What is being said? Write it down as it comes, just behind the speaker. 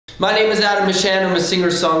My name is Adam Mishan. I'm a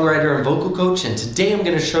singer-songwriter and vocal coach, and today I'm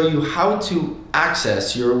going to show you how to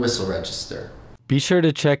access your whistle register. Be sure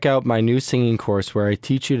to check out my new singing course where I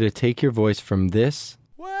teach you to take your voice from this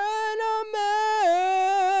When a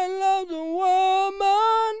man loves a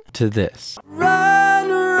woman to this. Run,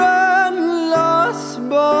 run, lost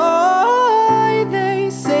boy,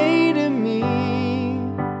 they say to me.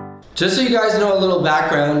 Just so you guys know a little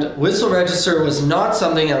background, whistle register was not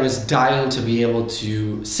something I was dying to be able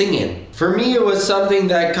to sing in. For me, it was something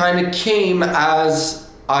that kind of came as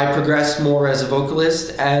I progressed more as a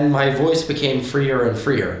vocalist and my voice became freer and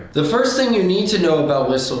freer. The first thing you need to know about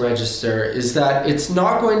whistle register is that it's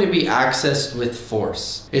not going to be accessed with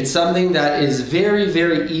force. It's something that is very,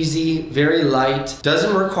 very easy, very light,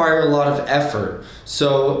 doesn't require a lot of effort.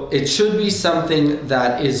 So it should be something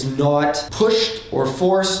that is not pushed or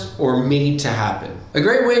forced or made to happen. A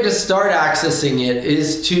great way to start accessing it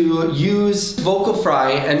is to use vocal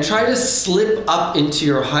fry and try to slip up into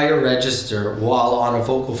your higher register while on a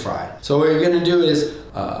vocal fry. So what you're going to do is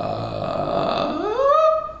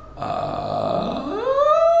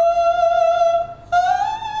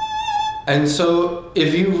and so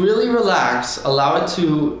if you really relax, allow it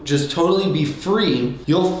to just totally be free,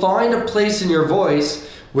 you'll find a place in your voice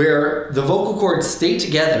where the vocal cords stay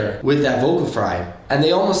together with that vocal fry and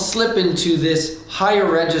they almost slip into this higher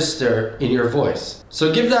register in your voice.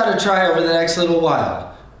 So give that a try over the next little while.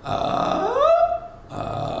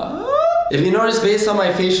 If you notice, based on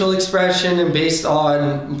my facial expression and based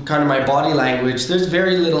on kind of my body language, there's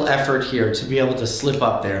very little effort here to be able to slip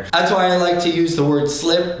up there. That's why I like to use the word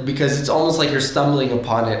slip, because it's almost like you're stumbling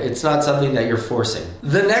upon it. It's not something that you're forcing.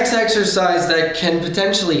 The next exercise that can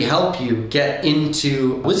potentially help you get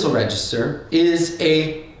into whistle register is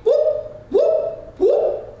a whoop, whoop,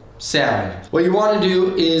 whoop sound. What you want to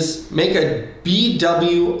do is make a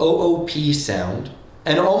BWOOP sound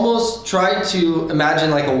and almost try to imagine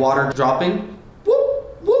like a water dropping.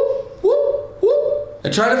 Whoop, whoop, whoop, whoop.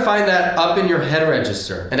 And try to find that up in your head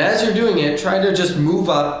register. And as you're doing it, try to just move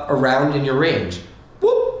up around in your range. Whoop,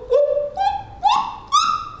 whoop, whoop, whoop, whoop.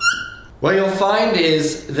 What you'll find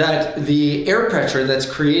is that the air pressure that's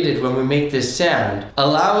created when we make this sound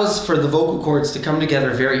allows for the vocal cords to come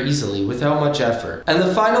together very easily without much effort. And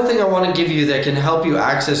the final thing I want to give you that can help you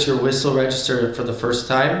access your whistle register for the first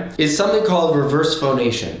time is something called reverse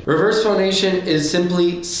phonation. Reverse phonation is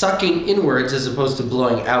simply sucking inwards as opposed to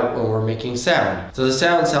blowing out when we're making sound. So the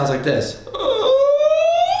sound sounds like this.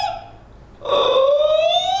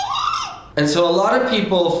 And so a lot of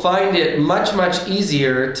people find it much, much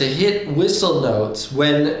easier to hit whistle notes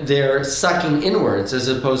when they're sucking inwards as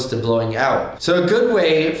opposed to blowing out. So a good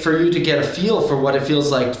way for you to get a feel for what it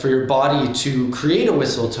feels like for your body to create a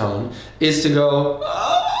whistle tone is to go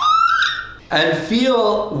and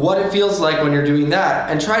feel what it feels like when you're doing that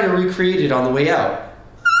and try to recreate it on the way out.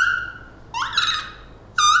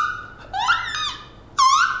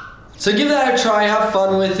 So give that a try, have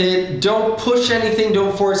fun with it. Don't push anything,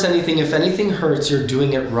 don't force anything. If anything hurts, you're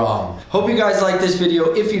doing it wrong. Hope you guys liked this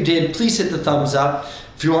video. If you did, please hit the thumbs up.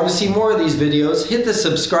 If you want to see more of these videos, hit the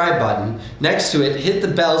subscribe button. Next to it, hit the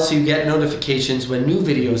bell so you get notifications when new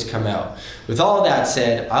videos come out. With all that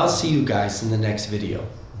said, I'll see you guys in the next video.